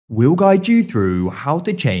We'll guide you through how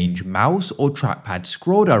to change mouse or trackpad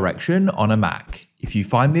scroll direction on a Mac. If you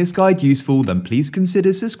find this guide useful, then please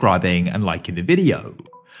consider subscribing and liking the video.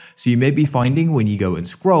 So you may be finding when you go and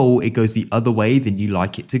scroll, it goes the other way than you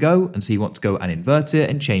like it to go, and so you want to go and invert it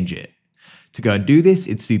and change it. To go and do this,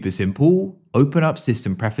 it's super simple. Open up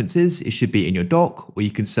System Preferences, it should be in your dock, or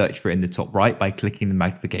you can search for it in the top right by clicking the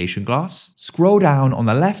magnification glass. Scroll down on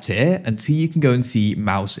the left here until you can go and see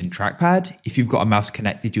Mouse and Trackpad. If you've got a mouse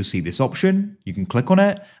connected, you'll see this option. You can click on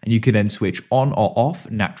it, and you can then switch on or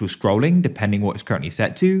off natural scrolling, depending what it's currently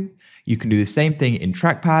set to. You can do the same thing in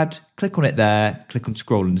Trackpad, click on it there, click on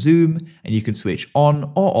Scroll and Zoom, and you can switch on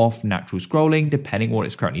or off natural scrolling, depending what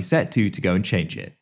it's currently set to go and change it.